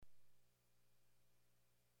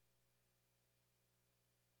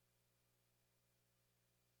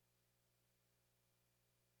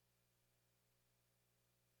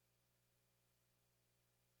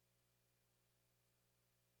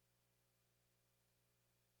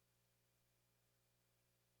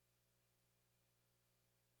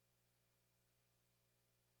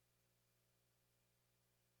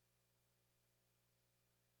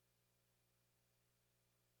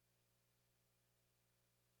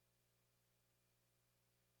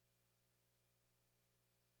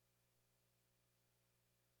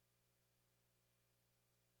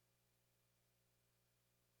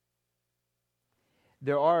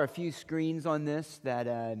There are a few screens on this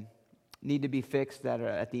that need to be fixed that are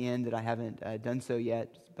at the end that I haven't done so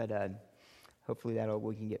yet, but hopefully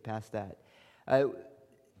we can get past that.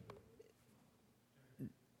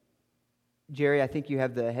 Jerry, I think you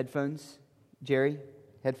have the headphones. Jerry,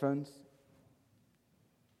 headphones?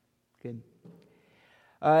 Good.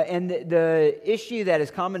 And the issue that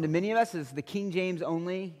is common to many of us is the King James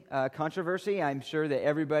only controversy. I'm sure that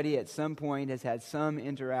everybody at some point has had some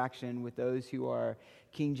interaction with those who are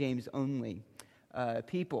King James only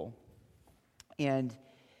people. And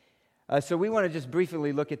so we want to just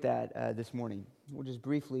briefly look at that this morning. We'll just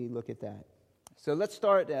briefly look at that. So let's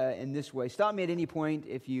start in this way. Stop me at any point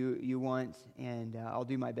if you want, and I'll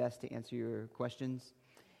do my best to answer your questions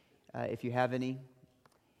if you have any.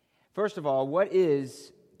 First of all, what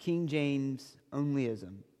is King James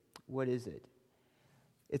onlyism? What is it?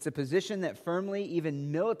 It's a position that firmly, even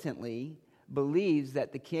militantly, believes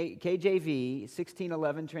that the KJV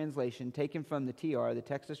 1611 translation taken from the TR, the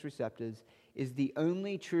Textus Receptus, is the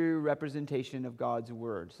only true representation of God's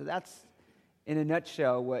Word. So that's, in a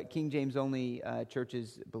nutshell, what King James only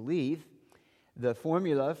churches believe. The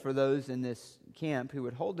formula for those in this camp who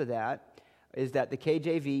would hold to that is that the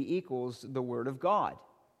KJV equals the Word of God.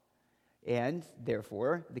 And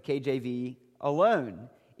therefore, the KJV alone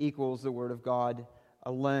equals the Word of God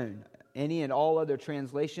alone. Any and all other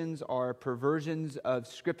translations are perversions of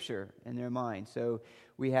Scripture in their mind. So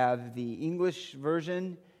we have the English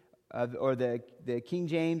version, or the King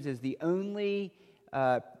James is the only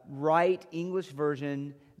right English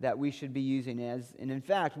version that we should be using as. And in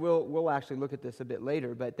fact, we'll actually look at this a bit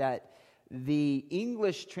later, but that the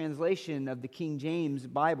English translation of the King James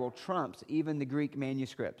Bible trumps even the Greek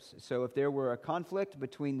manuscripts. So if there were a conflict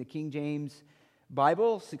between the King James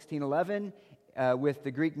Bible, 1611, with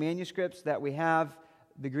the Greek manuscripts that we have,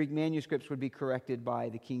 the Greek manuscripts would be corrected by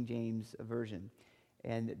the King James Version.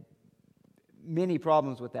 And many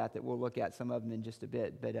problems with that we'll look at, some of them in just a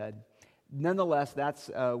bit. But nonetheless, that's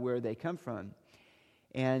where they come from.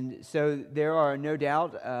 And so there are no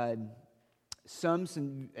doubt some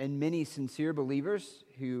and many sincere believers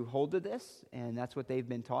who hold to this, and that's what they've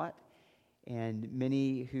been taught. And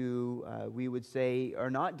many who we would say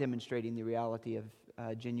are not demonstrating the reality of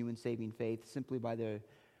genuine saving faith simply by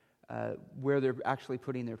where they're actually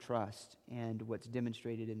putting their trust and what's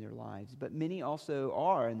demonstrated in their lives. But many also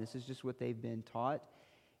are, and this is just what they've been taught.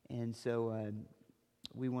 And so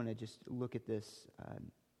we want to just look at this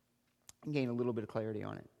and gain a little bit of clarity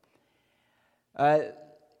on it.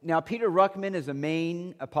 Now, Peter Ruckman is a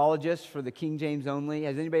main apologist for the King James only.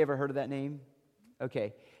 Has anybody ever heard of that name?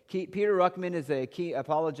 Okay. Peter Ruckman is a key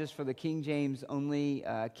apologist for the King James only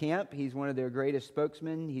camp. He's one of their greatest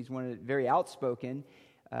spokesmen. He's very outspoken.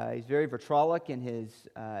 He's very vitriolic in his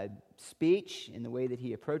speech, in the way that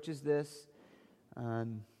he approaches this. Let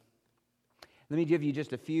me give you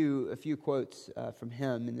just a few quotes from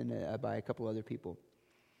him, and then by a couple other people.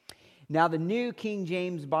 Now, the New King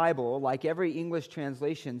James Bible, like every English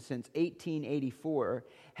translation since 1884,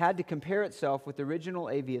 had to compare itself with the original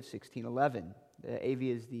AV of 1611. The AV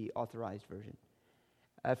is the authorized version.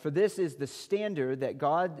 For this is the standard that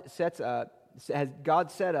God set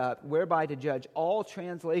up, whereby to judge all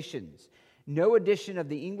translations. No edition of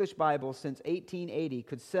the English Bible since 1880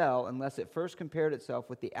 could sell unless it first compared itself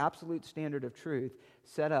with the absolute standard of truth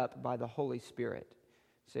set up by the Holy Spirit.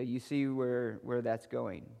 So you see where that's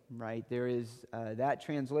going, right? There is that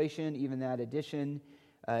translation, even that edition,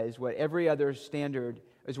 is what every other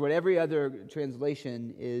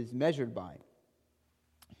translation is measured by.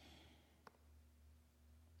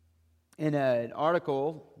 In an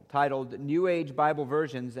article titled New Age Bible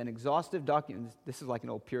Versions and Exhaustive Documents, this is like an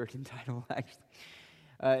old Puritan title,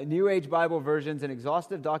 actually. New Age Bible Versions and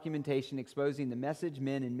Exhaustive Documentation Exposing the Message,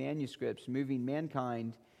 Men, and Manuscripts Moving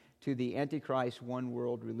Mankind to the Antichrist One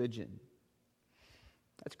World Religion.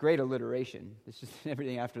 That's great alliteration. It's just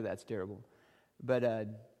everything after that's terrible. But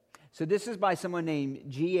so this is by someone named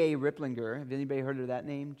G.A. Ripplinger. Have anybody heard of that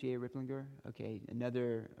name, G.A. Ripplinger? Okay,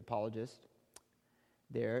 another apologist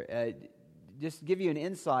there. Just to give you an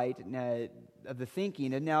insight of the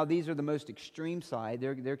thinking, and now these are the most extreme side.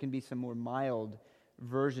 There can be some more mild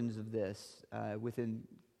versions of this within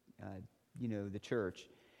the church.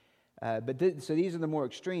 So these are the more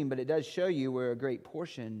extreme, but it does show you where a great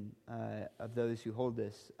portion of those who hold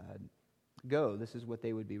this go. This is what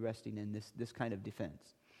they would be resting in, this kind of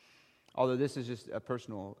defense. Although this is just a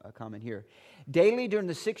personal comment here. Daily during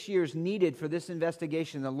the 6 years needed for this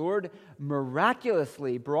investigation, the Lord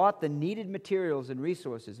miraculously brought the needed materials and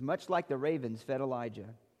resources, much like the ravens fed Elijah.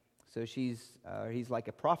 So he's like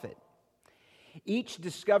a prophet. Each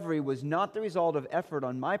discovery was not the result of effort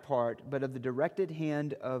on my part, but of the directed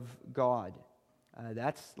hand of God.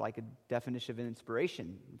 That's like a definition of an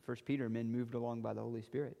inspiration. In 1 Peter, men moved along by the Holy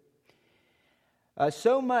Spirit.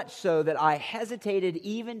 So much so that I hesitated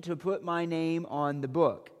even to put my name on the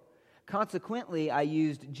book. Consequently, I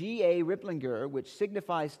used G.A. Ripplinger, which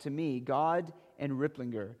signifies to me God and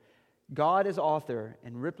Ripplinger. God as author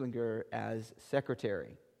and Ripplinger as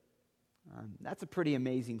secretary. That's a pretty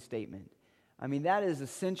amazing statement. I mean, that is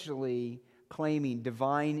essentially claiming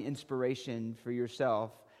divine inspiration for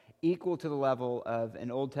yourself equal to the level of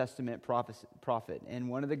an Old Testament prophet and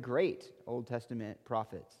one of the great Old Testament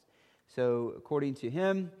prophets. So according to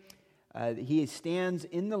him, he stands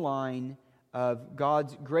in the line of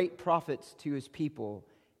God's great prophets to his people,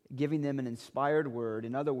 giving them an inspired word.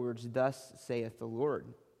 In other words, thus saith the Lord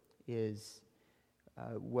is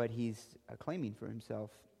what he's claiming for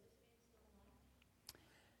himself.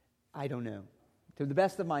 I don't know. To the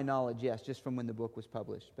best of my knowledge, yes, just from when the book was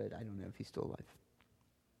published, but I don't know if he's still alive.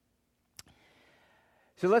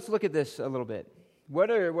 So let's look at this a little bit. What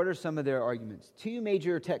are some of their arguments? Two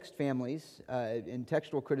major text families in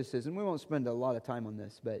textual criticism. We won't spend a lot of time on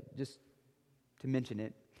this, but just to mention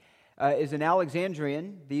it, is an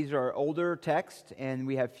Alexandrian. These are older texts, and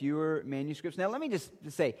we have fewer manuscripts. Now, let me just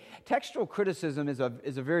say, textual criticism is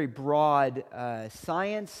a very broad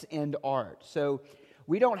science and art. So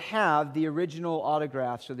we don't have the original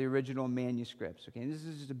autographs or the original manuscripts. Okay, this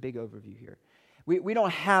is just a big overview here. We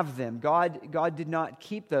don't have them. God did not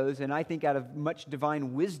keep those, and I think out of much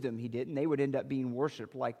divine wisdom he did, and they would end up being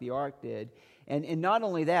worshipped like the ark did. And not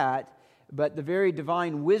only that, but the very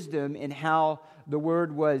divine wisdom in how the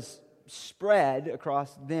word was spread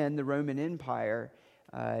across then the Roman Empire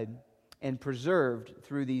and preserved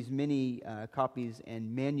through these many copies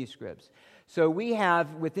and manuscripts. So we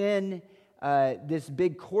have within this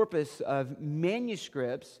big corpus of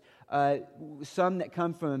manuscripts, some that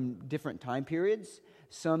come from different time periods,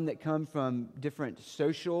 some that come from different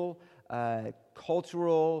social,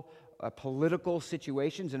 cultural, political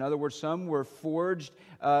situations. In other words, some were forged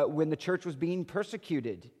when the church was being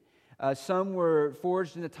persecuted. Some were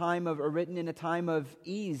forged in a time of, or written in a time of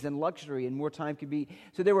ease and luxury, and more time could be.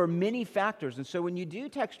 So there were many factors. And so when you do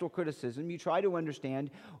textual criticism, you try to understand,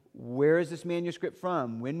 where is this manuscript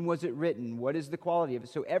from? When was it written? What is the quality of it?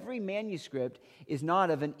 So every manuscript is not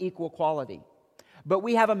of an equal quality. But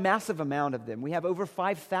we have a massive amount of them. We have over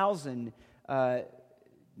 5,000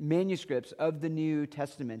 manuscripts of the New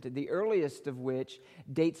Testament, the earliest of which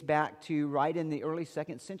dates back to right in the early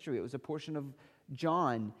 2nd century. It was a portion of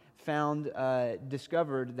John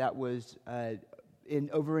discovered that was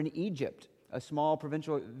over in Egypt, a small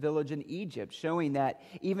provincial village in Egypt, showing that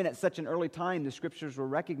even at such an early time, the scriptures were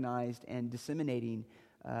recognized and disseminating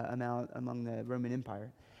among the Roman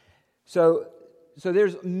Empire. So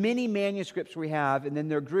there's many manuscripts we have, and then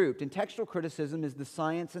they're grouped. And textual criticism is the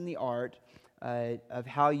science and the art of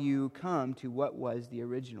how you come to what was the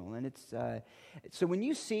original. And it's so when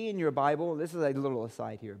you see in your Bible, this is a little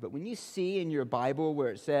aside here, but when you see in your Bible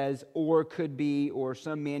where it says, or could be, or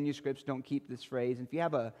some manuscripts don't keep this phrase, and if you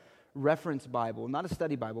have a reference Bible, not a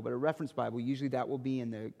study Bible, but a reference Bible, usually that will be in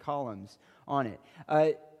the columns on it.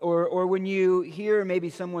 Or when you hear maybe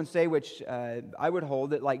someone say, which I would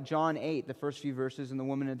hold, that like John 8, the first few verses in the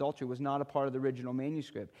woman in adultery was not a part of the original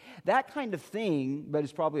manuscript. That kind of thing, but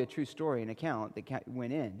it's probably a true story, an account that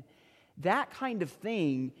went in. That kind of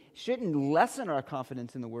thing shouldn't lessen our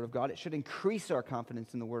confidence in the Word of God. It should increase our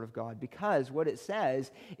confidence in the Word of God, because what it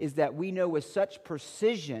says is that we know with such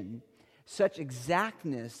precision, such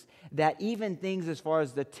exactness, that even things as far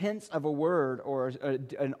as the tense of a word or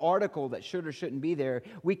an article that should or shouldn't be there,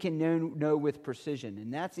 we can know with precision.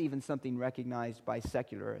 And that's even something recognized by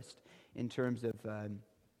secularists in terms of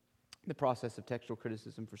the process of textual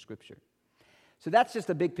criticism for Scripture. So that's just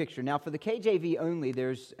a big picture. Now, for the KJV only,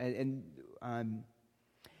 they're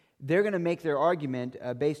going to make their argument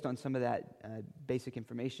based on some of that basic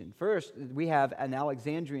information. First, we have an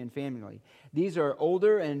Alexandrian family. These are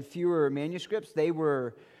older and fewer manuscripts. They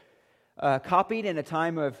were copied in a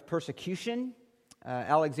time of persecution.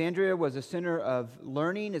 Alexandria was a center of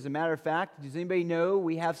learning. As a matter of fact, does anybody know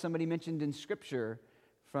we have somebody mentioned in Scripture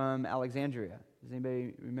from Alexandria? Does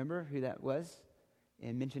anybody remember who that was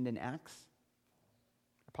and mentioned in Acts?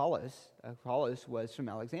 Apollos was from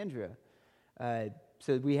Alexandria.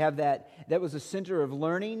 So we have that was a center of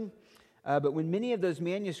learning. But when many of those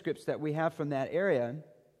manuscripts that we have from that area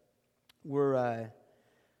were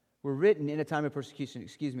written in a time of persecution,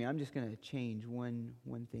 excuse me, I'm just going to change one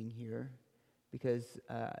thing here, because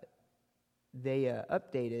they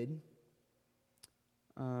updated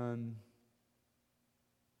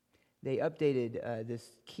they updated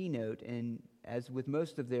this keynote, and as with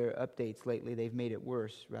most of their updates lately, they've made it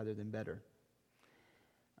worse rather than better.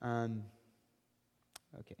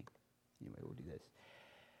 Okay, anyway, we'll do this.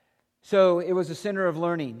 So it was a center of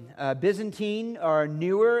learning. Byzantine are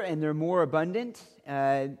newer and they're more abundant.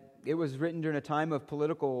 It was written during a time of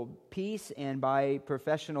political peace and by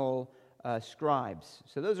professional scribes.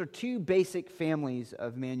 So those are two basic families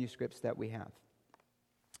of manuscripts that we have.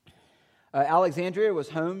 Alexandria was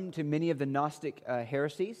home to many of the Gnostic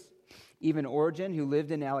heresies. Even Origen, who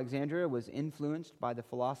lived in Alexandria, was influenced by the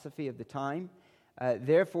philosophy of the time.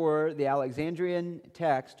 Therefore, the Alexandrian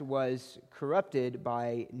text was corrupted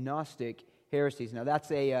by Gnostic heresies. Now,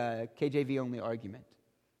 that's a KJV-only argument.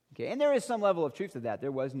 Okay, and there is some level of truth to that.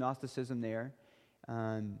 There was Gnosticism there.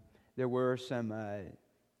 There were some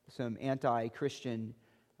anti-Christian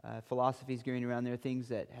philosophies going around there, things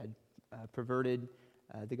that had perverted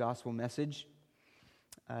the gospel message.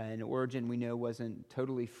 And Origen, we know, wasn't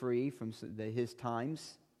totally free from his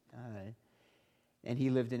times, and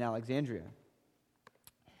he lived in Alexandria.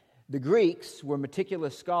 The Greeks were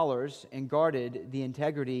meticulous scholars and guarded the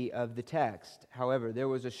integrity of the text. However, there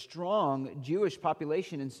was a strong Jewish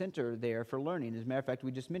population and center there for learning. As a matter of fact,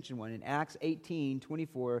 we just mentioned one in Acts 18,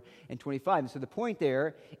 24, and 25. And so the point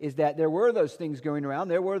there is that there were those things going around.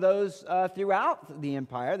 There were those throughout the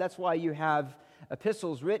empire. That's why you have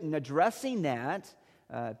epistles written addressing that.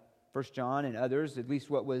 1 John and others, at least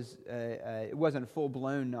what was, it wasn't a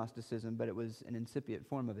full-blown Gnosticism, but it was an incipient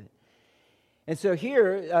form of it. And so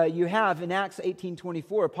here you have in Acts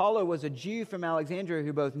 18:24, Apollo was a Jew from Alexandria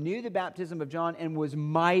who both knew the baptism of John and was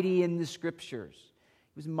mighty in the Scriptures.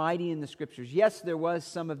 He was mighty in the Scriptures. Yes, there was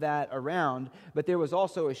some of that around, but there was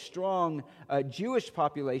also a strong Jewish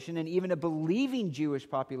population and even a believing Jewish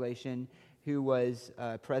population who was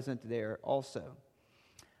present there also.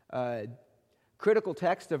 Critical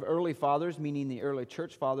text of early fathers, meaning the early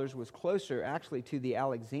church fathers, was closer actually to the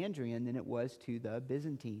Alexandrian than it was to the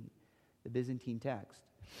Byzantine text.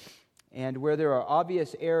 And where there are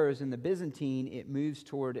obvious errors in the Byzantine, it moves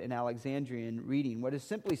toward an Alexandrian reading. What it's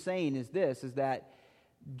simply saying is this, is that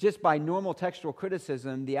just by normal textual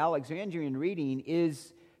criticism, the Alexandrian reading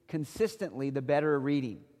is consistently the better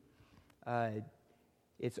reading.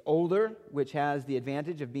 It's older, which has the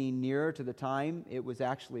advantage of being nearer to the time it was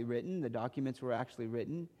actually written. The documents were actually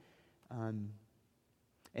written.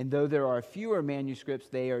 And though there are fewer manuscripts,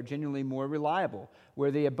 they are generally more reliable.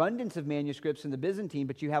 Where the abundance of manuscripts in the Byzantine,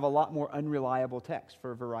 but you have a lot more unreliable text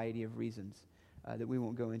for a variety of reasons that we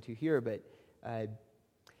won't go into here. But and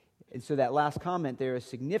so that last comment there is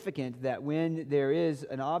significant, that when there is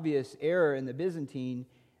an obvious error in the Byzantine,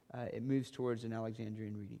 it moves towards an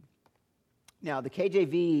Alexandrian reading. Now, the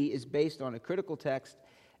KJV is based on a critical text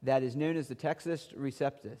that is known as the Textus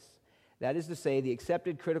Receptus. That is to say, the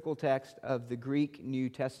accepted critical text of the Greek New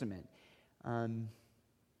Testament. The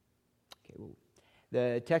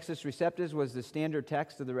Textus Receptus was the standard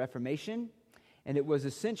text of the Reformation, and it was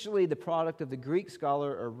essentially the product of the Greek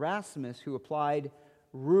scholar Erasmus, who applied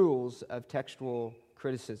rules of textual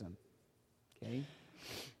criticism. Okay?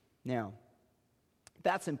 Now,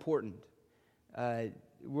 that's important.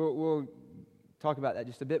 We'll talk about that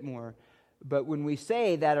just a bit more. But when we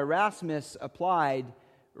say that Erasmus applied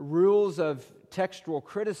rules of textual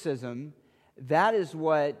criticism, that is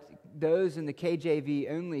what those in the KJV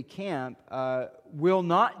only camp will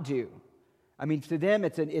not do. I mean, to them,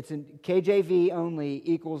 it's an KJV only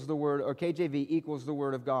equals the word, or KJV equals the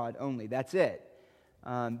word of God only. That's it.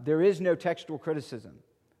 There is no textual criticism,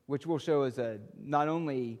 which we'll show as not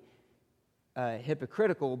only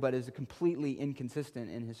hypocritical, but is a completely inconsistent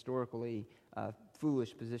and historically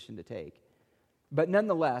foolish position to take. But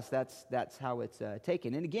nonetheless, that's how it's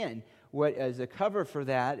taken. And again, what as a cover for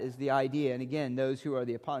that is the idea, and again, those who are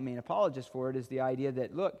the main apologists for it, is the idea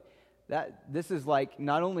that, look, that this is like,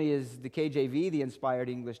 not only is the KJV the inspired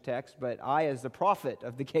English text, but I, as the prophet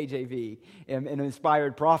of the KJV, am an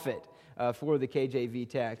inspired prophet for the KJV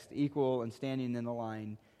text, equal to and standing in the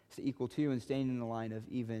line of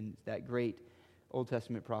even that great Old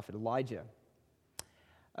Testament prophet Elijah.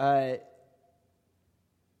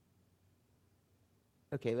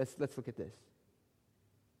 Okay, let's look at this.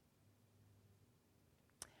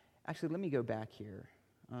 Actually, let me go back here.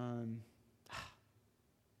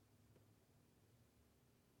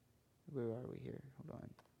 Where are we here? Hold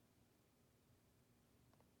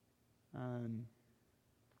on.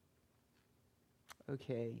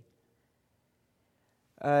 Okay.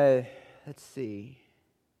 Let's see.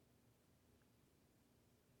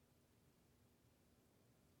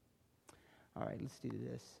 All right, let's do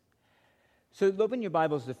this. So open your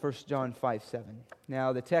Bibles to 1 John 5:7.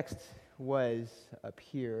 Now, the text was up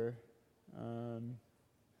here.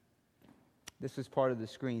 This is part of the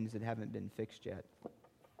screens that haven't been fixed yet.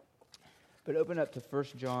 But open up to 1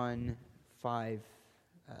 John 5,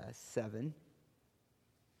 7.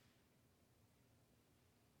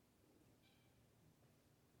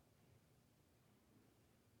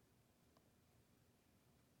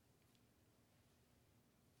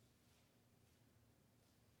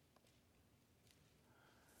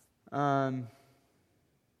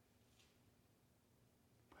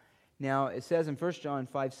 Now, it says in 1 John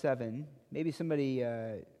 5, 7, maybe somebody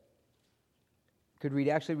could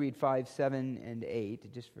read 5, 7, and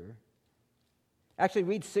 8, just for... Actually,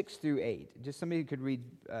 read 6 through 8. Just somebody could read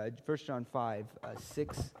 1 John 5,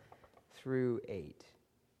 6 through 8.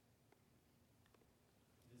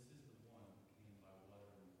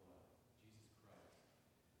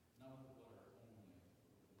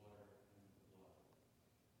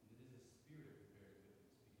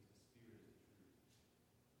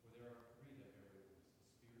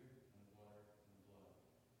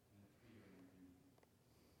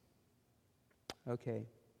 Okay.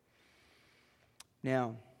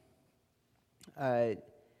 Now,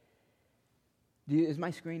 is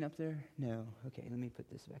my screen up there? No. Okay, let me put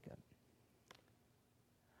this back up.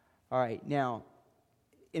 All right. Now,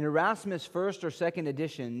 in Erasmus' first or second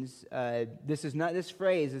editions, this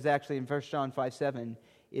phrase is actually in 1 John 5, 7,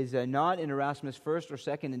 is not in Erasmus' first or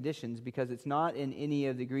second editions because it's not in any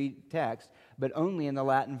of the Greek texts, but only in the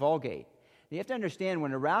Latin Vulgate. You have to understand,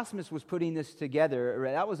 when Erasmus was putting this together,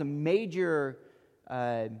 that was a major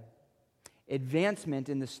advancement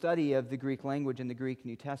in the study of the Greek language in the Greek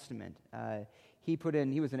New Testament. He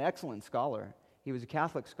was an excellent scholar. He was a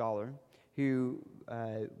Catholic scholar who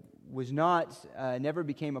never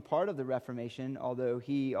became a part of the Reformation, although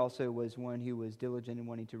he also was one who was diligent in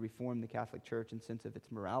wanting to reform the Catholic Church in sense of its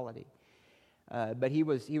morality. But he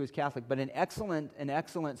was Catholic, but an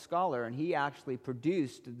excellent scholar, and he actually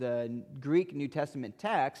produced the Greek New Testament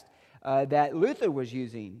text that Luther was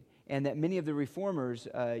using and that many of the reformers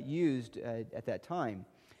used at that time.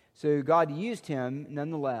 So God used him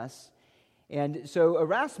nonetheless. And so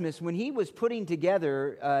Erasmus, when he was putting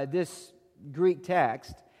together this Greek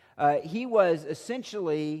text, he was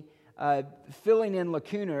essentially filling in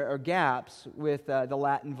lacuna or gaps with the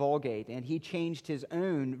Latin Vulgate, and he changed his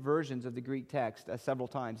own versions of the Greek text several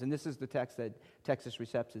times. And this is the text that Textus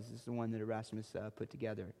Receptus is the one that Erasmus put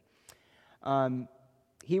together.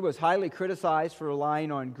 He was highly criticized for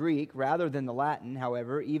relying on Greek rather than the Latin,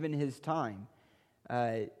 however, even his time.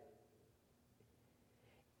 And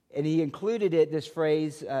he included this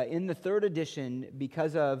phrase, in the third edition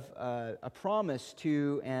because of a promise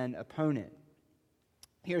to an opponent.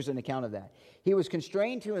 Here's an account of that. He was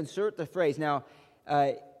constrained to insert the phrase. Now,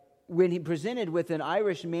 when he presented with an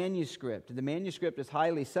Irish manuscript, the manuscript is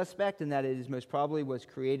highly suspect in that it most probably was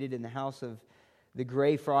created in the house of the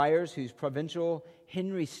Grey Friars, whose provincial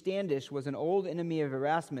Henry Standish was an old enemy of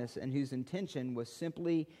Erasmus and whose intention was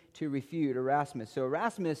simply to refute Erasmus. So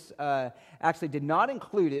Erasmus actually did not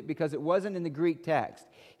include it because it wasn't in the Greek text.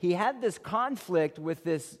 He had this conflict with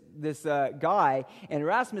this guy, and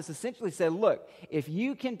Erasmus essentially said, look, if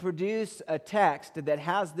you can produce a text that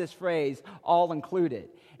has this phrase, I'll include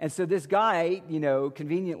it. And so this guy,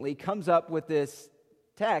 conveniently comes up with this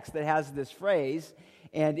text that has this phrase,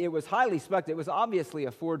 and it was highly suspected. It was obviously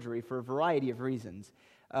a forgery for a variety of reasons.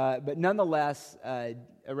 But nonetheless,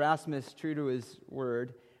 Erasmus, true to his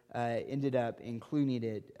word, ended up including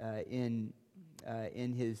it in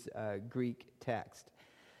his Greek text.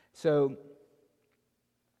 So,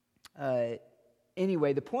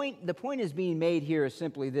 anyway, the point is being made here is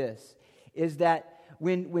simply this, is that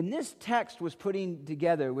when this text was putting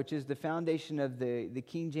together, which is the foundation of the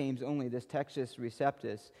King James only, this Textus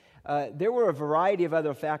Receptus, there were a variety of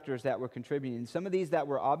other factors that were contributing. Some of these that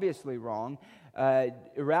were obviously wrong.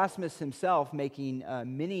 Erasmus himself making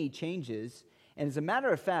many changes. And as a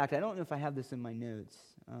matter of fact, I don't know if I have this in my notes.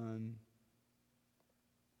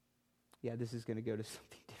 This is going to go to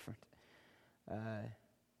something different.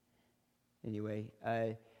 Anyway,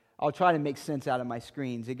 I'll try to make sense out of my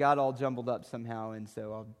screens. It got all jumbled up somehow, and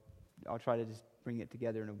so I'll try to just bring it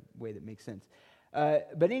together in a way that makes sense.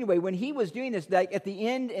 But anyway, when he was doing this, like at the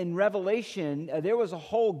end in Revelation, there was a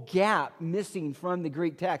whole gap missing from the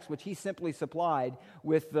Greek text, which he simply supplied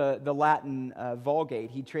with the Latin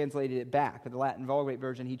Vulgate. He translated it back. The Latin Vulgate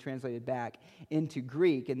version, he translated back into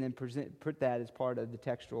Greek and then put that as part of the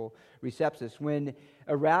textual Receptus. When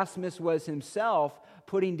Erasmus was himself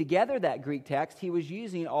putting together that Greek text, he was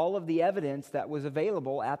using all of the evidence that was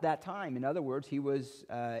available at that time. In other words, he was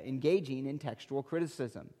engaging in textual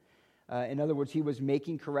criticism. In other words, he was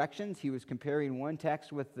making corrections. He was comparing one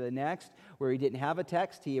text with the next. Where he didn't have a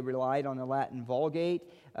text, he relied on the Latin Vulgate.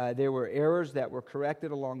 There were errors that were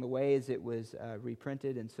corrected along the way as it was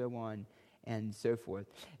reprinted and so on and so forth.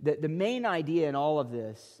 The main idea in all of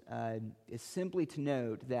this is simply to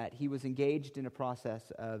note that he was engaged in a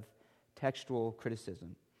process of textual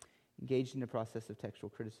criticism. Engaged in a process of textual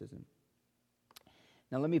criticism.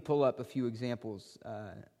 Now let me pull up a few examples,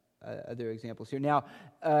 other examples here. Now,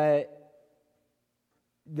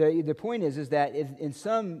 the point is that if in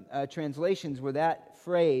some translations where that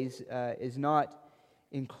phrase is not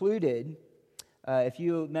included,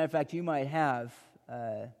 matter of fact, you might have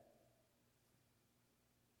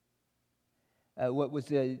what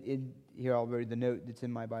was in here already, the note that's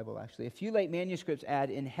in my Bible actually. A few late manuscripts add,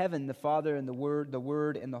 "In heaven the Father and the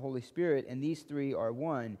Word and the Holy Spirit, and these three are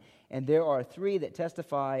one. And there are three that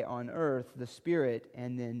testify on earth, the Spirit,"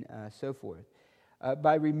 and then so forth.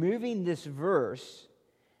 By removing this verse,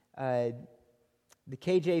 the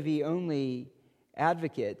KJV only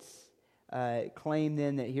advocates claim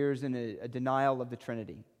then that here's a denial of the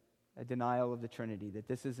Trinity. A denial of the Trinity, that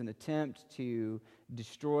this is an attempt to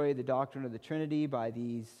destroy the doctrine of the Trinity by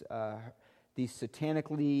these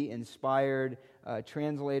satanically inspired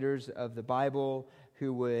translators of the Bible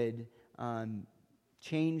who would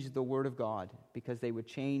change the Word of God because they would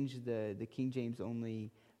change the King James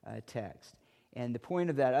only text. And the point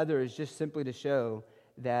of that other is just simply to show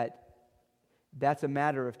that that's a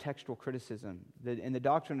matter of textual criticism. And the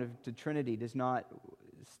doctrine of the Trinity does not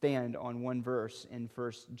stand on one verse in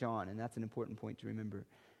 1 John, and that's an important point to remember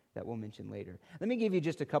that we'll mention later. Let me give you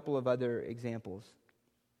just a couple of other examples.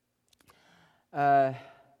 Let's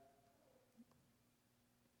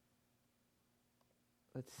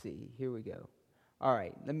see, here we go. All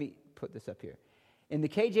right, let me put this up here. In the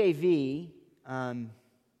KJV, and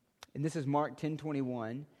this is Mark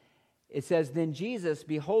 10:21, it says, "Then Jesus,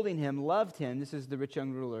 beholding him, loved him," this is the rich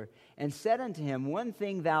young ruler, "and said unto him, One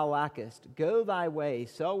thing thou lackest, go thy way,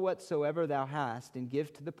 sell whatsoever thou hast, and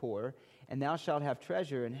give to the poor, and thou shalt have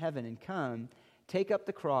treasure in heaven, and come, take up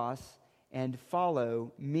the cross, and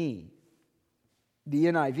follow me." The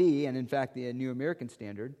NIV, and in fact the New American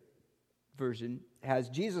Standard Version, has,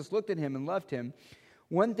 "Jesus looked at him and loved him.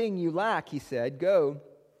 One thing you lack," he said, "go,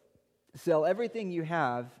 sell everything you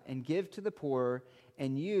have, and give to the poor,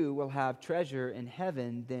 and you will have treasure in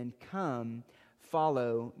heaven. Then come,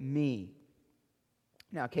 follow me."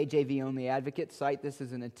 Now, KJV only advocates cite this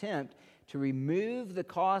as an attempt to remove the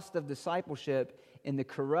cost of discipleship in the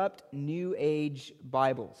corrupt New Age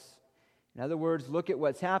Bibles. In other words, look at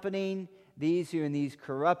what's happening. These who in these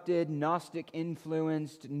corrupted,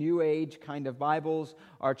 Gnostic-influenced, New Age kind of Bibles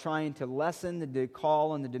are trying to lessen the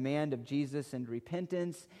call and the demand of Jesus and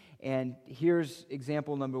repentance. And here's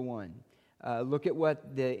example number one. Look at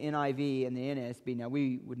what the NIV and the NASB. Now,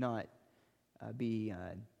 we would not be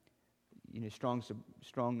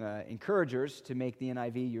strong encouragers to make the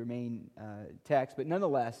NIV your main text, but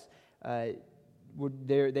nonetheless,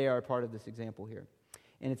 they are a part of this example here.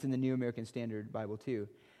 And it's in the New American Standard Bible too.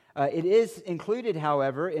 It is included,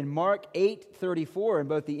 however, in Mark 8:34 in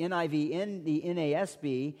both the NIV and the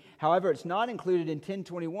NASB. However, it's not included in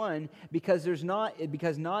 10:21 because not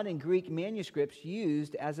in Greek manuscripts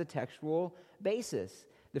used as a textual basis.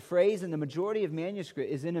 The phrase in the majority of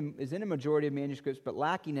manuscripts is in a majority of manuscripts, but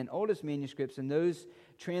lacking in oldest manuscripts and those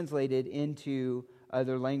translated into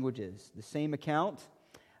other languages. The same account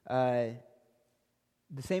in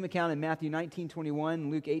Matthew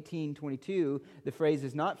 19:21, Luke 18:22, the phrase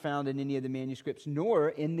is not found in any of the manuscripts, nor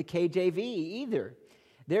in the KJV either.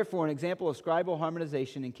 Therefore, an example of scribal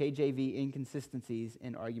harmonization and KJV inconsistencies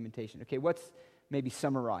in argumentation. Okay, what's maybe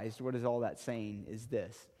summarized, what is all that saying is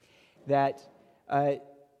this, that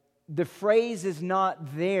the phrase is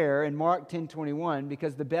not there in Mark 10:21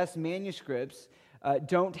 because the best manuscripts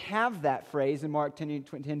don't have that phrase in Mark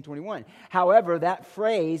 10:21. However, that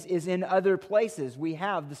phrase is in other places. We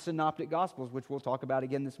have the Synoptic Gospels, which we'll talk about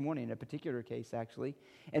again this morning, in a particular case, actually.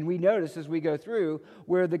 And we notice as we go through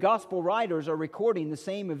where the Gospel writers are recording the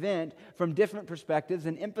same event from different perspectives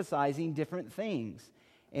and emphasizing different things.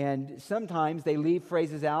 And sometimes they leave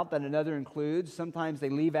phrases out that another includes. Sometimes they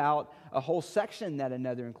leave out a whole section that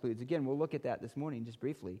another includes. Again, we'll look at that this morning just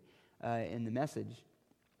briefly in the message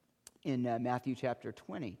in Matthew chapter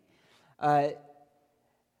 20.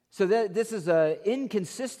 So this is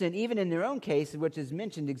inconsistent, even in their own case, which is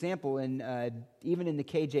mentioned, example, even in the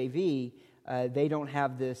KJV, they don't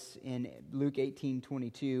have this in Luke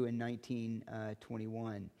 18:22 and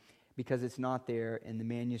 19:21 because it's not there in the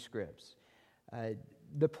manuscripts.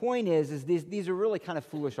 The point is these are really kind of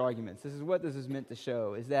foolish arguments. This is what this is meant to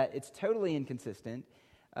show, is that it's totally inconsistent.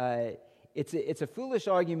 It's a foolish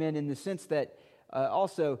argument in the sense that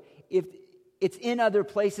also, if it's in other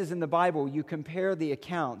places in the Bible, you compare the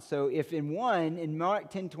accounts. So if in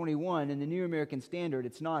Mark 10:21, in the New American Standard,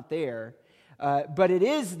 it's not there, but it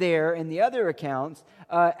is there in the other accounts,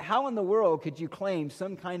 how in the world could you claim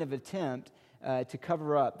some kind of attempt to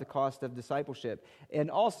cover up the cost of discipleship?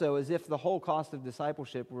 And also, as if the whole cost of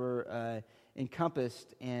discipleship were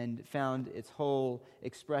encompassed and found its whole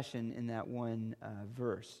expression in that one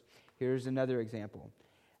verse. Here's another example.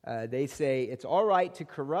 They say, it's all right to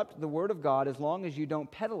corrupt the Word of God as long as you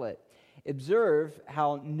don't peddle it. Observe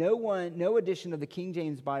how no edition of the King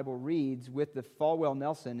James Bible reads with the Falwell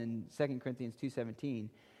Nelson in 2 Corinthians 2:17.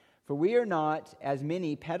 For we are not as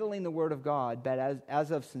many peddling the Word of God, but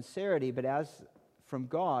as of sincerity, but as from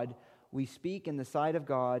God, we speak in the sight of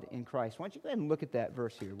God in Christ. Why don't you go ahead and look at that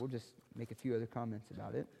verse here? We'll just make a few other comments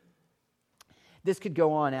about it. This could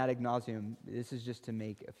go on ad nauseum. This is just to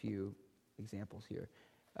make a few examples here.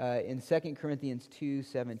 In 2 Corinthians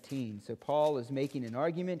 2:17. So Paul is making an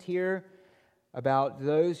argument here about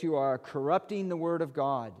those who are corrupting the Word of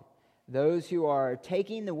God, those who are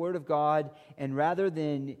taking the Word of God and rather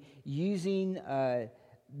than using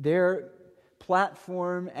their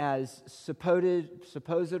platform as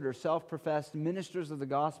supposed or self-professed ministers of the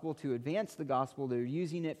gospel to advance the gospel, they're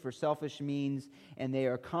using it for selfish means and they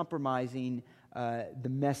are compromising the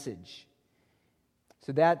message.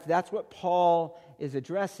 So that's what Paul is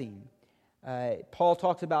addressing. Paul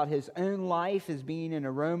talks about his own life as being an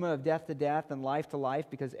aroma of death to death and life to life,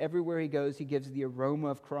 because everywhere he goes, he gives the aroma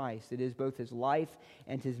of Christ. It is both his life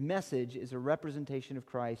and his message is a representation of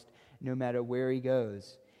Christ no matter where he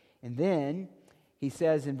goes. And then he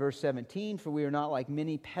says in verse 17, for we are not like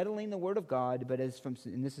many peddling the Word of God, but as from,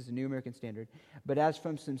 and this is the New American Standard, but as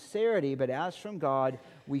from sincerity, but as from God,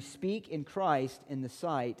 we speak in Christ in the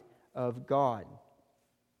sight of God.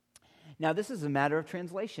 Now, this is a matter of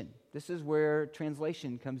translation. This is where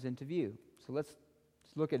translation comes into view. So let's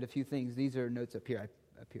look at a few things. These are notes up here.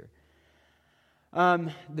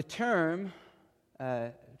 The term, do we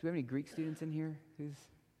have any Greek students in here?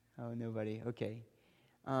 Nobody. Okay.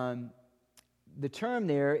 The term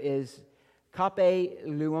there is kape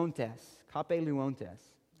luontes. Kape luontes.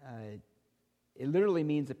 It literally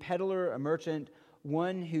means a peddler, a merchant,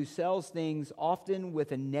 one who sells things often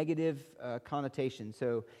with a negative connotation.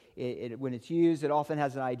 So when it's used, it often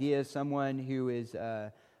has an idea of someone who is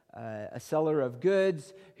a seller of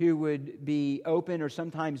goods who would be open or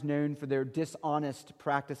sometimes known for their dishonest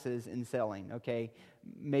practices in selling, okay?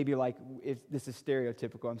 Maybe like, if this is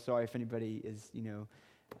stereotypical, I'm sorry if anybody is,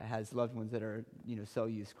 has loved ones that are, sell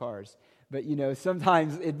used cars. But,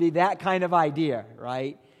 sometimes it'd be that kind of idea,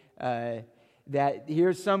 right? That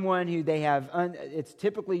here's someone who they have, it's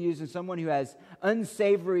typically used in someone who has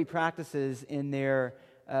unsavory practices in their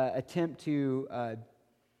attempt to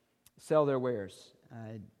sell their wares,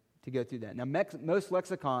 to go through that. Now, most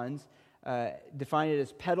lexicons define it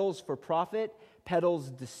as peddles for profit, peddles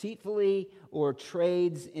deceitfully, or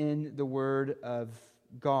trades in the Word of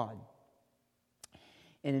God.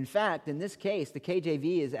 And in fact, in this case, the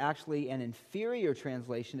KJV is actually an inferior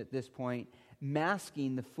translation at this point,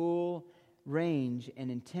 masking the full range and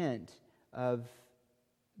intent of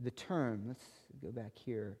the term. Let's go back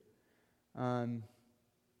here.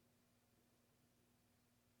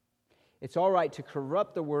 It's all right to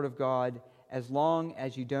corrupt the Word of God as long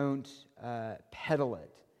as you don't peddle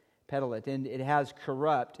it. And it has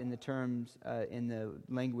corrupt in the terms, in the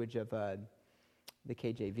language of the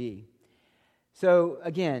KJV. So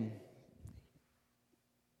again,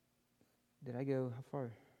 did I go, how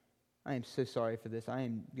far? I am so sorry for this. I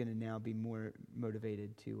am going to now be more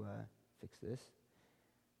motivated to fix this.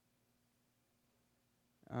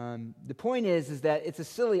 The point is that it's a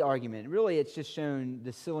silly argument. Really, it's just shown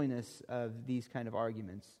the silliness of these kind of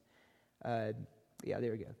arguments. There we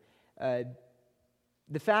go.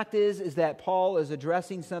 The fact is that Paul is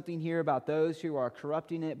addressing something here about those who are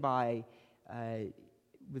corrupting it by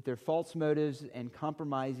with their false motives and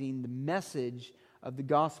compromising the message of the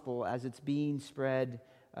gospel as it's being spread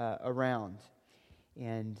around.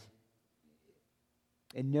 And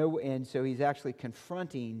so he's actually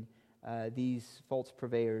confronting these false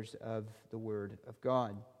purveyors of the Word of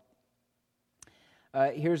God.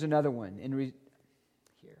 Here's another one.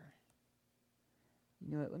 Here.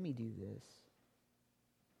 You know what? Let me do this.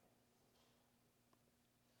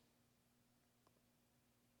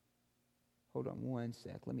 Hold on one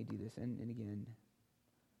sec. Let me do this. And again,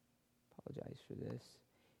 apologize for this.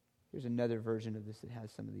 Here's another version of this that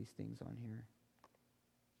has some of these things on here.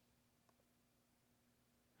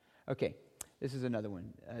 Okay, this is another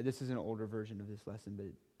one. This is an older version of this lesson, but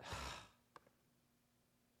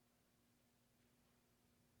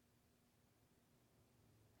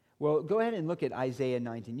Well, go ahead and look at Isaiah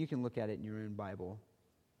 19. You can look at it in your own Bible.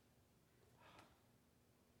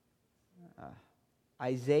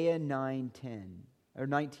 Isaiah 9:10 or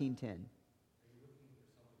 19:10.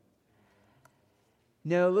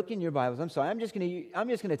 No, look in your Bibles. I'm sorry. I'm just going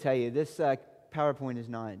to tell you this PowerPoint is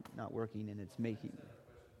not working, and it's making.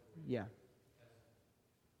 Yeah.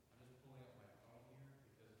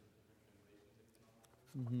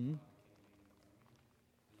 Mm-hmm.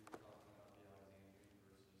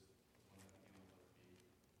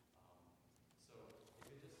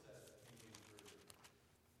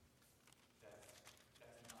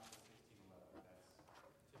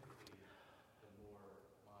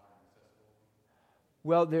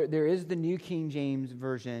 Well, there is the New King James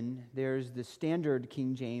Version, there's the Standard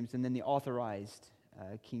King James, and then the Authorized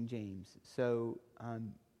King James. So,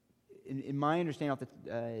 in my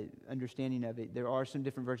understanding of it, there are some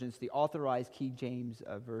different versions. The Authorized King James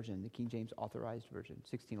Version, the King James Authorized Version,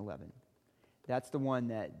 1611. That's the one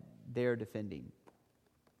that they're defending,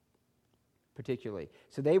 particularly.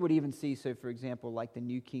 So they would even see, for example, like the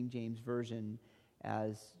New King James Version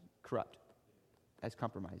as corrupt, as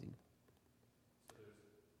compromising.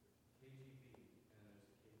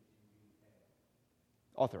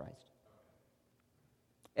 Authorized.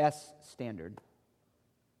 S, Standard.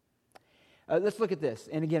 Let's look at this.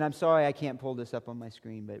 And again, I'm sorry I can't pull this up on my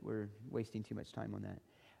screen, but we're wasting too much time on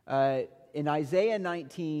that. In Isaiah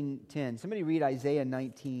 19:10, somebody read Isaiah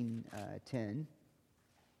 19:10. And the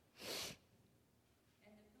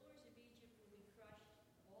pillars of Egypt will be crushed,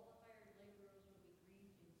 all the hired laborers will be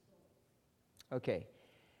grieved in soul. Okay.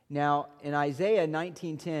 Now, in Isaiah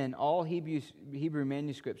 19:10, all Hebrew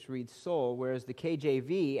manuscripts read soul, whereas the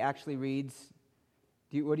KJV actually reads,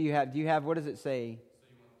 what do you have? What does it say? So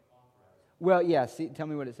you want authorized? Well, yeah, tell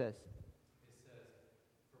me what it says. It says,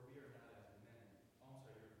 for we are not as men. Oh, I'm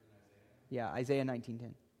sorry, you're in Isaiah? Yeah, Isaiah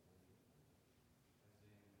 19:10.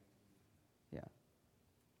 Yeah.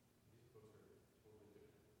 These books are totally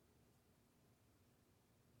different.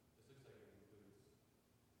 This looks like it includes...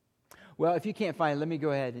 Well, if you can't find it, let me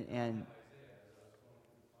go ahead and Isaiah, as I was going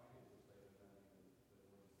through to find it, looks like it's not even the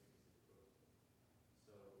more than 66 books.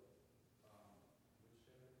 So,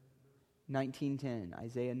 which verse? 19:10,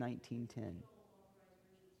 Isaiah 19:10. Right.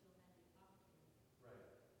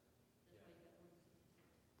 Yeah.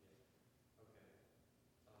 Okay.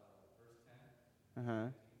 Verse 10.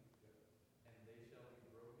 Uh-huh. And they shall be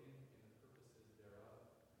broken in the purposes thereof,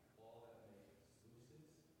 all that make sluices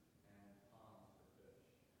and ponds for fish.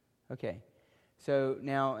 Okay. So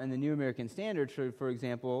now in the New American Standard, for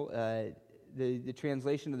example, the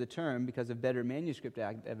translation of the term, because of better manuscript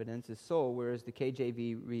evidence, is soul, whereas the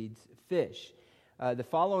KJV reads fish.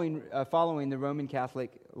 Following the Roman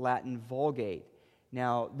Catholic Latin Vulgate.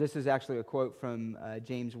 Now, this is actually a quote from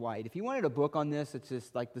James White. If you wanted a book on this, it's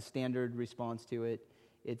just like the standard response to it.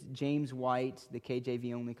 It's James White, the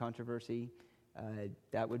KJV only controversy.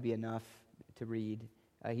 That would be enough to read.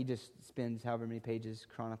 He just spends however many pages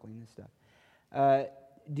chronicling this stuff.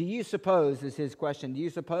 Do you suppose, is his question, do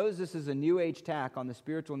you suppose this is a New Age tack on the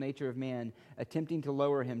spiritual nature of man, attempting to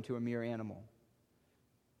lower him to a mere animal?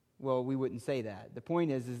 Well, we wouldn't say that. The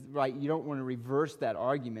point is right, you don't want to reverse that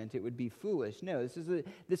argument. It would be foolish. No,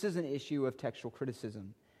 this is an issue of textual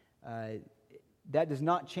criticism. That does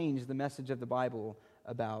not change the message of the Bible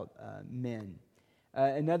about men.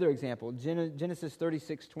 Another example, Genesis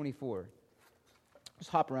 36:24. Let's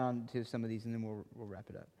hop around to some of these and then we'll wrap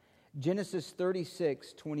it up. Genesis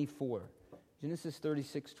 36:24. Genesis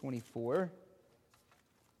 36:24.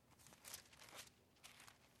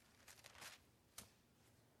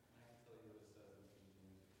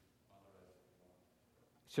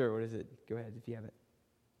 Sure, what is it? Go ahead if you have it.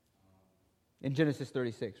 In Genesis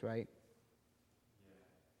 36, right? Yeah.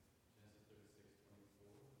 Genesis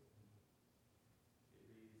 36:24. It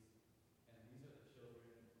reads, and these are the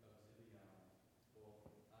children of Zibeon, both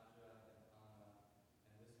Ajah and Anna,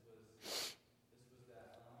 and this was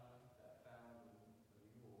that Anna that found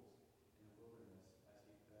the mules in the wilderness as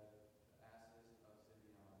he fed the asses of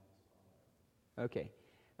Zibeon his father. Okay.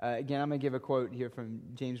 Again, I'm going to give a quote here from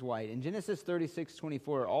James White. In Genesis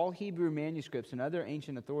 36:24, all Hebrew manuscripts and other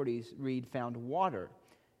ancient authorities read found water.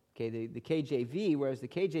 Okay, the KJV, whereas the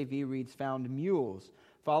KJV reads found mules,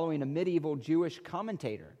 following a medieval Jewish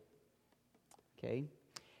commentator. Okay.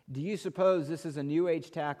 Do you suppose this is a New Age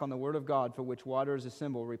tack on the Word of God for which water is a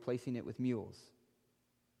symbol, replacing it with mules?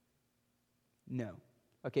 No.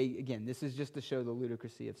 Okay, again, this is just to show the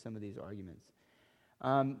ludicrousy of some of these arguments.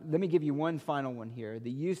 Let me give you one final one here. The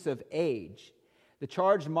use of age. The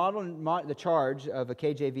charge of a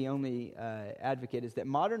KJV-only advocate is that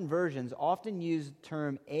modern versions often use the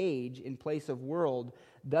term age in place of world,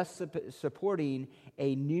 thus supporting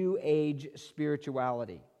a New Age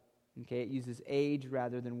spirituality. Okay, it uses age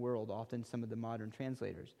rather than world, often some of the modern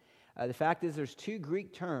translators. The fact is there's two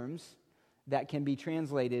Greek terms that can be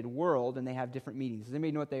translated world, and they have different meanings. Does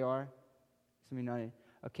anybody know what they are? Somebody know?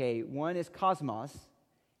 Okay, one is cosmos,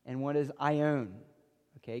 and one is aion.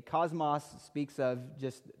 Okay, cosmos speaks of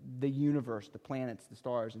just the universe, the planets, the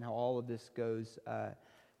stars, and how all of this goes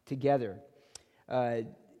together. It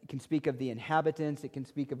can speak of the inhabitants. It can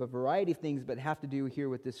speak of a variety of things, but have to do here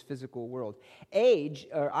with this physical world. Age,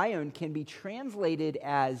 or aion, can be translated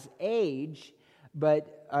as age,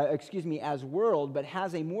 but as world, but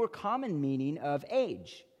has a more common meaning of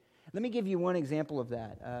age. Let me give you one example of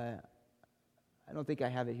that. I don't think I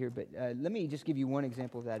have it here, but let me just give you one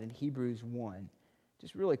example of that in Hebrews 1,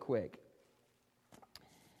 just really quick.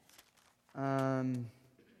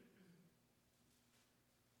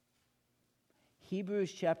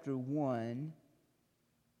 Hebrews chapter 1,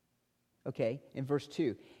 in verse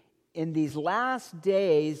 2. In these last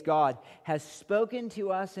days, God has spoken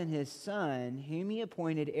to us in His Son, whom He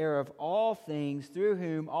appointed heir of all things, through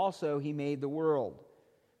whom also He made the world.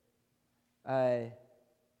 The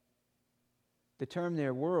term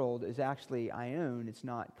there, world, is actually aion. It's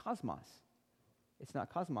not cosmos. It's not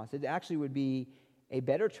cosmos. It actually would be a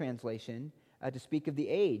better translation to speak of the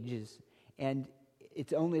ages. And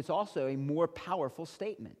it's also a more powerful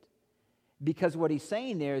statement. Because what he's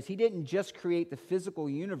saying there is he didn't just create the physical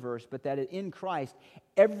universe, but that in Christ,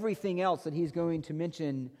 everything else that he's going to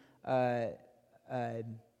mention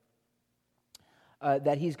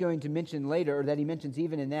later, or that he mentions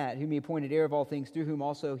even in that, whom he appointed heir of all things, through whom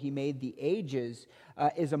also he made the ages,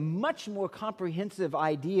 is a much more comprehensive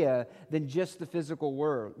idea than just the physical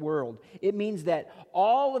world. It means that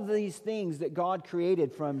all of these things that God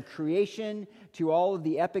created, from creation to all of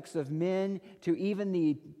the epics of men to even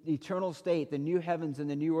the eternal state, the new heavens and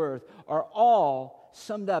the new earth, are all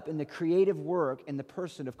summed up in the creative work in the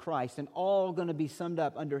person of Christ, and all going to be summed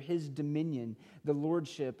up under His dominion, the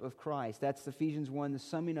lordship of Christ. That's Ephesians 1, the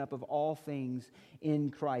summing up of all things in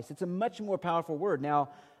Christ. It's a much more powerful word. Now,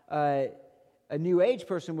 a New Age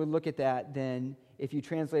person would look at that then, if you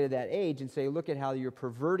translated that age, and say, look at how you're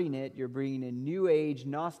perverting it, you're bringing in New Age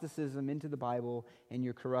Gnosticism into the Bible, and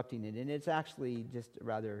you're corrupting it. And it's actually just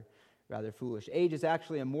rather foolish. Age is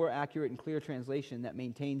actually a more accurate and clear translation that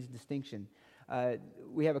maintains distinction.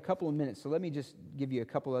 We have a couple of minutes, so let me just give you a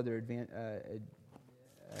couple other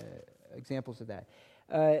examples of that.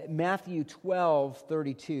 Matthew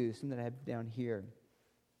 12:32, something that I have down here.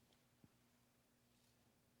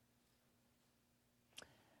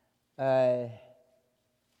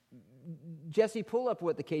 Jesse, pull up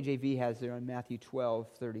what the KJV has there on Matthew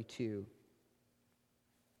 12:32.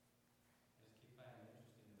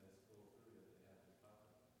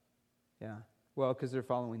 Yeah, well, because they're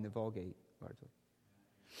following the Vulgate largely.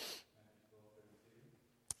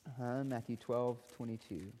 Matthew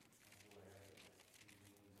 12:22.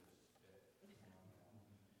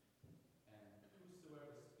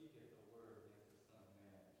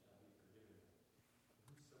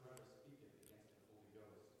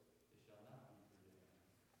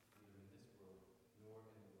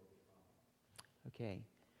 Okay.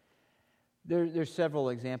 There's several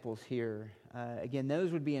examples here. Again,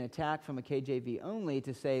 those would be an attack from a KJV only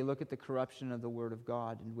to say, look at the corruption of the Word of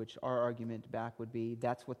God, in which our argument back would be,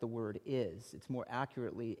 that's what the Word is. It's more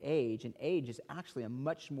accurately age, and age is actually a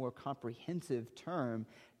much more comprehensive term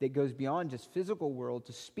that goes beyond just physical world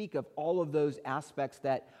to speak of all of those aspects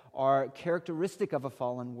that are characteristic of a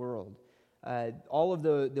fallen world. All of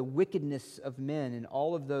the wickedness of men and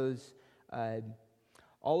all of those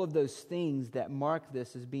things that mark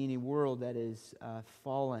this as being a world that is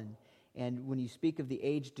fallen. And when you speak of the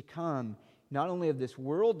age to come, not only of this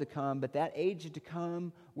world to come, but that age to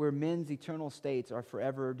come where men's eternal states are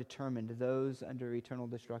forever determined, those under eternal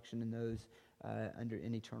destruction and those under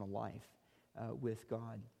in eternal life with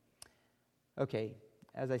God. Okay,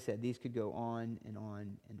 as I said, these could go on and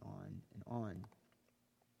on and on and on.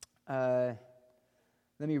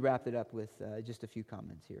 Let me wrap it up with just a few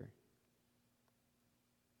comments here.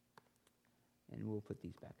 And we'll put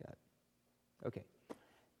these back up. Okay.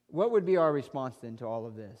 What would be our response then to all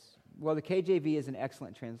of this? Well, the KJV is an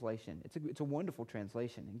excellent translation. It's a wonderful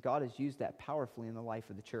translation, and God has used that powerfully in the life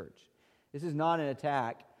of the church. This is not an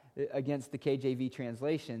attack against the KJV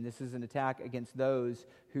translation. This is an attack against those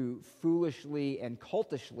who foolishly and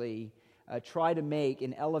cultishly try to make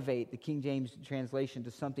and elevate the King James translation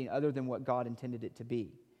to something other than what God intended it to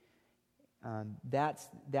be. That's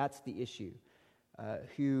the issue.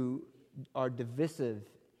 Who are divisive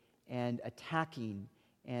and attacking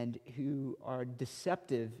and who are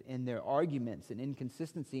deceptive in their arguments and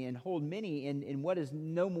inconsistency and hold many in what is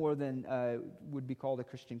no more than would be called a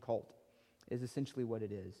Christian cult, is essentially what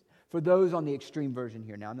it is. For those on the extreme version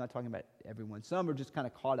here, now I'm not talking about everyone. Some are just kind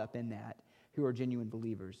of caught up in that, who are genuine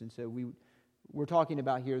believers. And so we're talking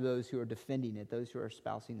about here those who are defending it, those who are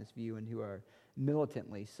espousing this view and who are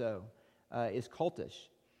militantly so, is cultish.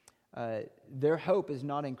 Their hope is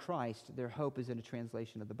not in Christ. Their hope is in a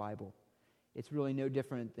translation of the Bible. It's really no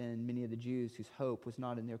different than many of the Jews whose hope was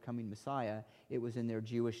not in their coming Messiah. It was in their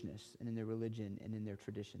Jewishness and in their religion and in their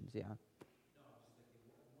traditions, yeah. No, I'm just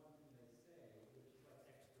thinking, one thing they say, which is like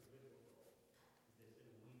extra biblical, is they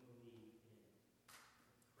say we believe in the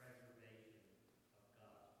preservation of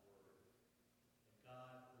God's Word. And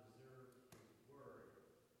God preserved His Word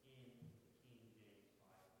in the King James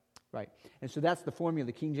Bible. Right. And so that's the formula.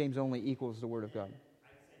 The King James only equals the Word of God.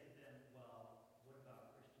 I'd say to them, well, what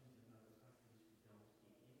about Christians in other countries who don't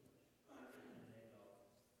speak English? And they go,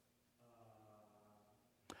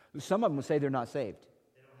 Some of them will say they're not saved.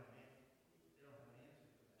 they don't have an answer. They don't have an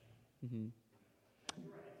answer for that. Mm-hmm.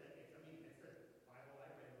 You're right. It's the Bible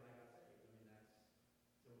I read when I got saved. I mean, that's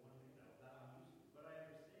the one thing that I'm used to. But I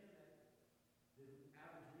understand that the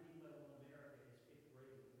average reading level in America is fifth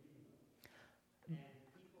grade reading level. And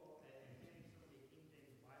people, and handing somebody a King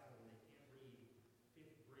James Bible and they can't read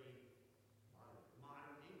fifth grade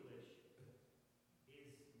modern English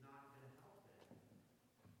is not going to help them.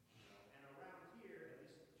 You know? And around here, at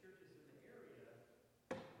least the churches in the area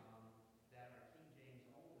that are King James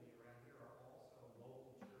only around here are also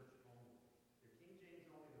local church only. They're King James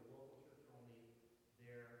only, they're local church only,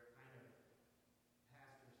 they're kind of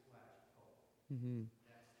pastor/pope. Mm-hmm.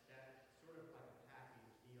 That's sort of like a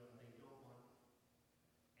package deal, and they don't want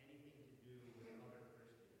anything to do with other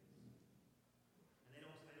Christians. And they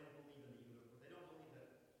don't believe in the uniform. They don't believe that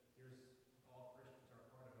all Christians are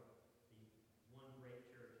part of the one great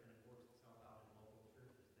church and it works itself out in local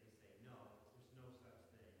churches. They say no, there's no such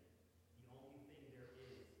thing. The only thing there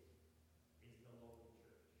is the local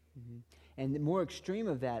church. Mm-hmm. And the more extreme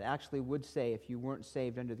of that actually would say if you weren't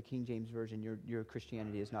saved under the King James Version, your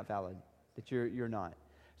Christianity is not valid, that you're not.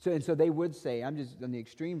 So they would say, I'm just on the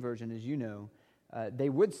extreme version, as you know, they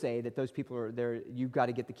would say that those people are there, you've got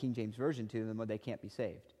to get the King James Version to them or they can't be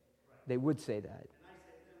saved. Right. They would say that. And I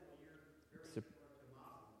say to them, well, you're very So- similar to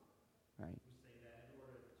Muslims Right. who say that in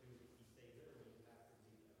order to be saved literally, you have to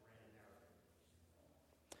read the Quran in Arabic.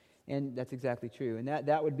 And that's exactly true. And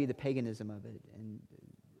that would be the paganism of it. And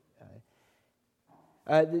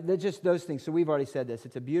just those things. So we've already said this.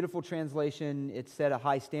 It's a beautiful translation. It's set a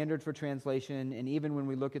high standard for translation. And even when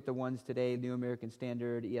we look at the ones today, New American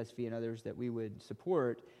Standard, ESV, and others that we would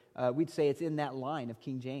support, we'd say it's in that line of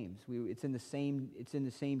King James. It's in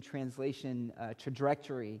the same translation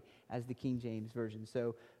trajectory as the King James Version.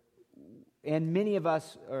 So, and many of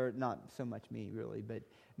us, or not so much me really, but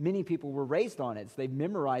many people were raised on it. So they've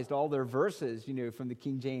memorized all their verses, from the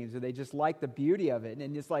King James, or they just like the beauty of it.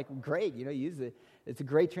 And it's like, great, use it. It's a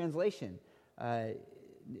great translation.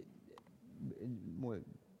 More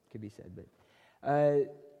could be said, but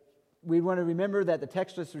we want to remember that the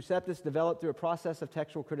Textus Receptus developed through a process of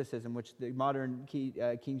textual criticism, which the modern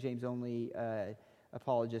King James only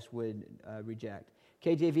apologists would reject.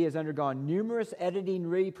 KJV has undergone numerous editing,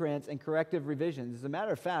 reprints, and corrective revisions. As a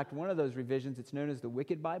matter of fact, one of those revisions, it's known as the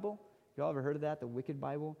Wicked Bible. You all ever heard of that, the Wicked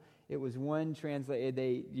Bible? It was one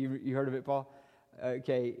translated, you heard of it, Paul?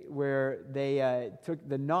 Okay, where they took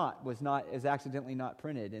the not is accidentally not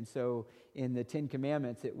printed. And so in the Ten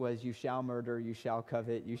Commandments, it was you shall murder, you shall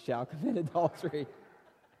covet, you shall commit adultery.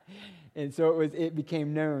 And so it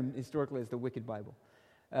became known historically as the Wicked Bible.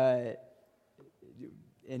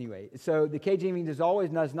 Anyway, so the KJV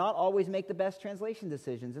does not always make the best translation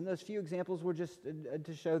decisions, and those few examples were just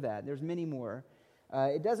to show that. There's many more.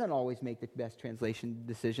 It doesn't always make the best translation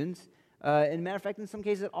decisions. As a matter of fact, in some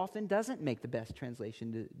cases, it often doesn't make the best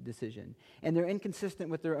translation decision. And they're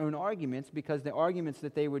inconsistent with their own arguments because the arguments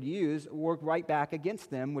that they would use work right back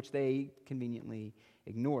against them, which they conveniently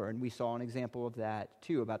ignore. And we saw an example of that,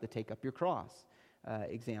 too, about the take up your cross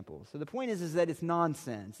example. So the point is that it's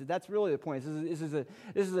nonsense. That's really the point. This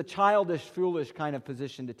is a childish, foolish kind of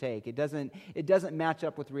position to take. It doesn't match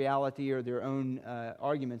up with reality, or their own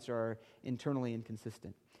arguments are internally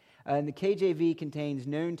inconsistent. And the KJV contains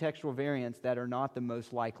known textual variants that are not the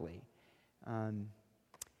most likely.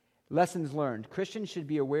 Lessons learned. Christians should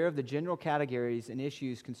be aware of the general categories and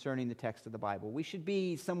issues concerning the text of the Bible. We should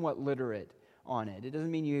be somewhat literate on it. It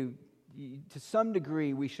doesn't mean to some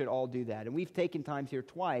degree, we should all do that. And we've taken times here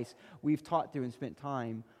twice. We've taught through and spent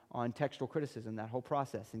time on textual criticism, that whole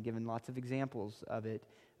process, and given lots of examples of it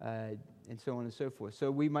and so on and so forth.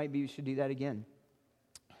 So we should do that again.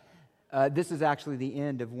 This is actually the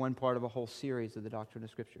end of one part of a whole series of the doctrine of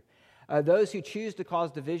Scripture. Those who choose to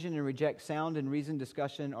cause division and reject sound and reasoned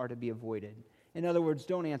discussion are to be avoided. In other words,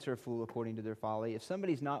 don't answer a fool according to their folly. If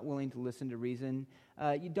somebody's not willing to listen to reason,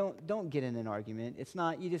 you don't get in an argument. It's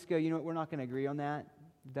not, you just go, you know what, we're not going to agree on that.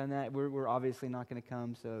 Done that. We're obviously not going to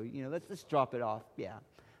come, so, let's drop it off. Yeah,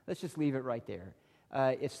 let's just leave it right there.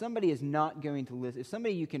 If somebody is not going to listen, if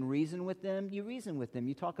somebody you can reason with them, you reason with them.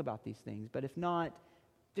 You talk about these things. But if not,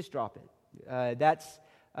 just drop it. That's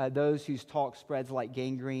those whose talk spreads like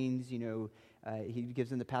gangrenes. He gives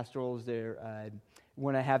them the pastorals. They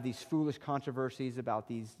want to have these foolish controversies about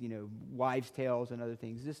these, wives' tales and other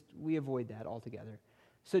things. We avoid that altogether.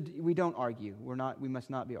 So we don't argue. We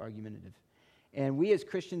must not be argumentative. And we as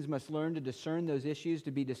Christians must learn to discern those issues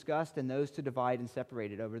to be discussed and those to divide and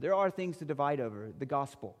separate it over. There are things to divide over. The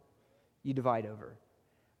gospel, you divide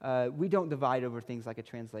over. We don't divide over things like a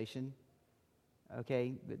translation.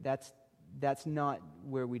 Okay? But that's not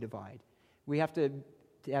where we divide. We have to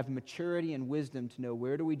have maturity and wisdom to know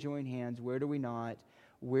where do we join hands, where do we not,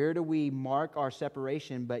 where do we mark our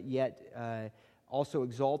separation, but yet also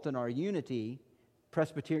exalt in our unity.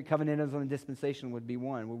 Presbyterian, covenantalism, and dispensation would be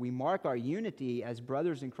one, where we mark our unity as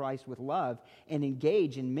brothers in Christ with love and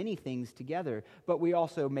engage in many things together, but we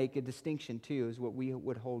also make a distinction, too, as what we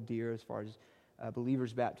would hold dear as far as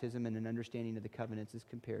believers' baptism and an understanding of the covenants as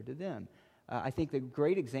compared to them. I think the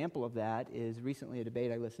great example of that is recently a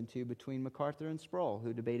debate I listened to between MacArthur and Sproul,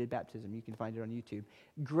 who debated baptism. You can find it on YouTube.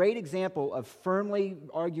 Great example of firmly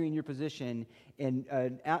arguing your position in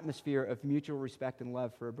an atmosphere of mutual respect and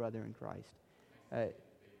love for a brother in Christ.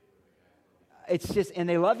 It's just, and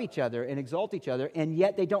they love each other and exalt each other, and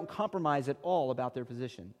yet they don't compromise at all about their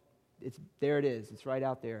position. There it is. It's right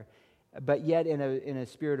out there. But yet in a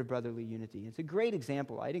spirit of brotherly unity. It's a great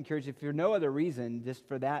example. I'd encourage, if for no other reason, just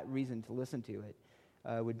for that reason to listen to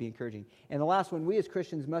it, would be encouraging. And the last one, we as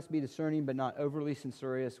Christians must be discerning but not overly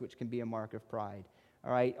censorious, which can be a mark of pride.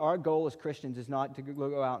 All right? Our goal as Christians is not to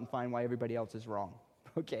go out and find why everybody else is wrong.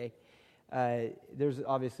 Okay? There's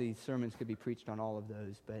obviously sermons could be preached on all of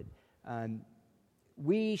those, but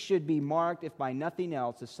we should be marked, if by nothing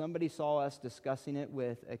else, if somebody saw us discussing it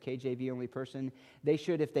with a KJV-only person, they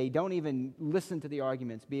should, if they don't even listen to the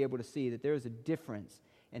arguments, be able to see that there is a difference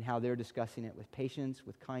in how they're discussing it with patience,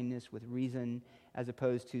 with kindness, with reason, as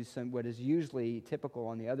opposed to what is usually typical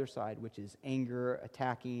on the other side, which is anger,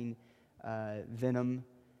 attacking, venom.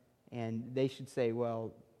 And they should say,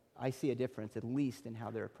 well, I see a difference, at least in how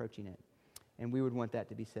they're approaching it. And we would want that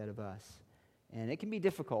to be said of us. And it can be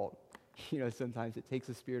difficult. Sometimes it takes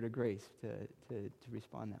a spirit of grace to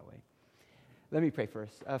respond that way. Let me pray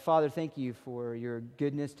first. Father, thank you for your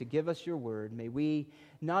goodness to give us your word. May we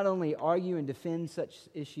not only argue and defend such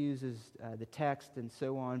issues as the text and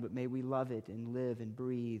so on, but may we love it and live and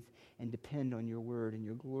breathe and depend on your word and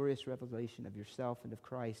your glorious revelation of yourself and of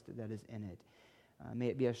Christ that is in it. May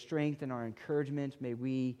it be a strength and our encouragement. May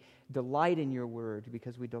we delight in your word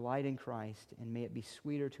because we delight in Christ, and may it be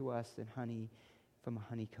sweeter to us than honey from a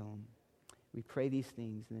honeycomb. We pray these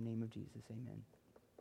things in the name of Jesus. Amen.